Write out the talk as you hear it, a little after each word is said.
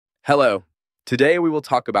Hello. Today we will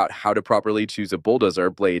talk about how to properly choose a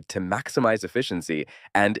bulldozer blade to maximize efficiency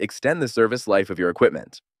and extend the service life of your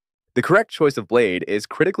equipment. The correct choice of blade is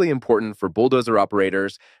critically important for bulldozer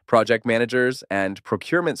operators, project managers, and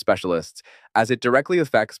procurement specialists as it directly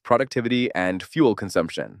affects productivity and fuel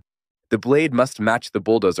consumption. The blade must match the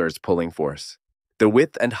bulldozer's pulling force. The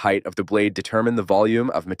width and height of the blade determine the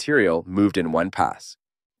volume of material moved in one pass.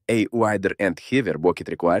 A wider and heavier bucket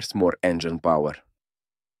requires more engine power.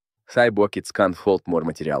 Buckets can hold more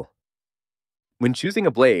material. When choosing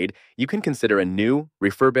a blade, you can consider a new,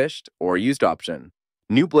 refurbished, or used option.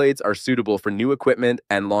 New blades are suitable for new equipment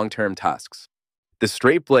and long-term tasks. The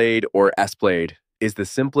straight blade, or S-blade, is the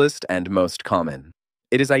simplest and most common.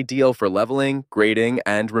 It is ideal for leveling, grading,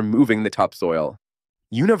 and removing the topsoil.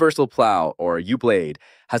 Universal plow, or U-blade,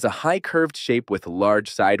 has a high curved shape with large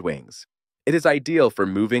side wings. It is ideal for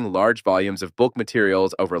moving large volumes of bulk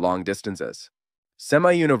materials over long distances.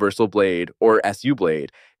 Semi-universal blade, or SU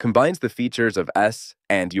blade, combines the features of S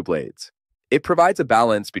and U blades. It provides a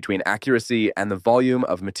balance between accuracy and the volume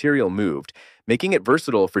of material moved, making it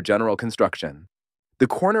versatile for general construction. The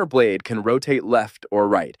corner blade can rotate left or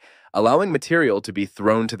right, allowing material to be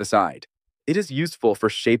thrown to the side. It is useful for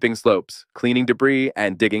shaping slopes, cleaning debris,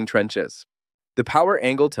 and digging trenches. The power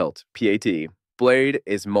angle tilt, PAT, blade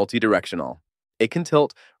is multidirectional. It can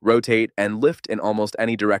tilt, rotate, and lift in almost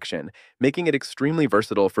any direction, making it extremely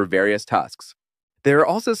versatile for various tasks. There are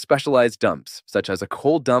also specialized dumps, such as a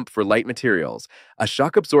cold dump for light materials, a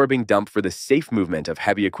shock-absorbing dump for the safe movement of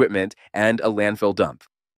heavy equipment, and a landfill dump.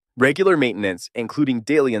 Regular maintenance, including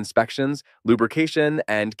daily inspections, lubrication,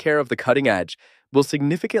 and care of the cutting edge, will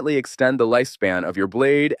significantly extend the lifespan of your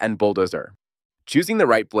blade and bulldozer. Choosing the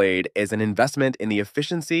right blade is an investment in the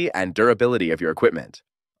efficiency and durability of your equipment.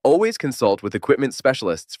 Always consult with equipment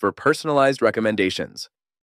specialists for personalized recommendations.